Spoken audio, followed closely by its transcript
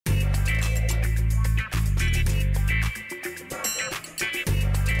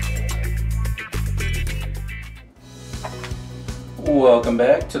Welcome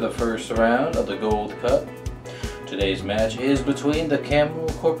back to the first round of the Gold Cup. Today's match is between the Camel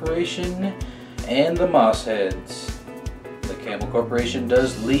Corporation and the Mossheads. The Camel Corporation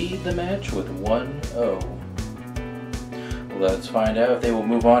does lead the match with 1-0. Let's find out if they will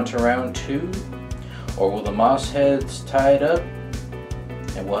move on to round 2, or will the Mossheads tie it up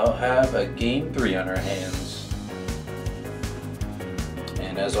and we'll have a game 3 on our hands.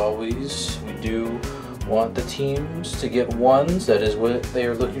 And as always, we do want the teams to get ones. That is what they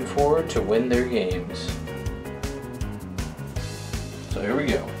are looking for to win their games. So here we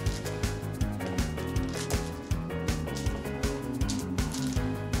go.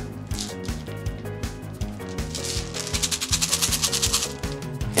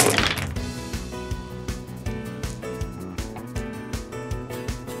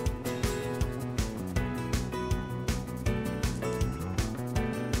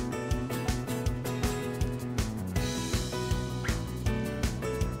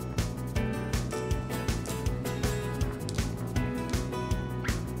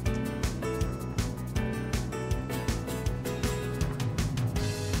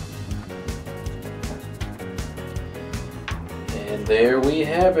 And there we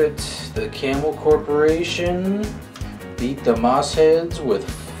have it. The Camel Corporation beat the Mossheads with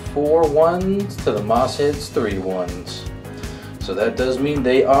 4 ones to the Mossheads 3 ones. So that does mean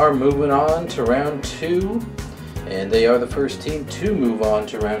they are moving on to round 2, and they are the first team to move on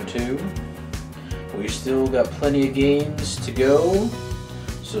to round 2. We still got plenty of games to go,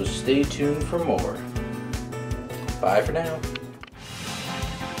 so stay tuned for more. Bye for now.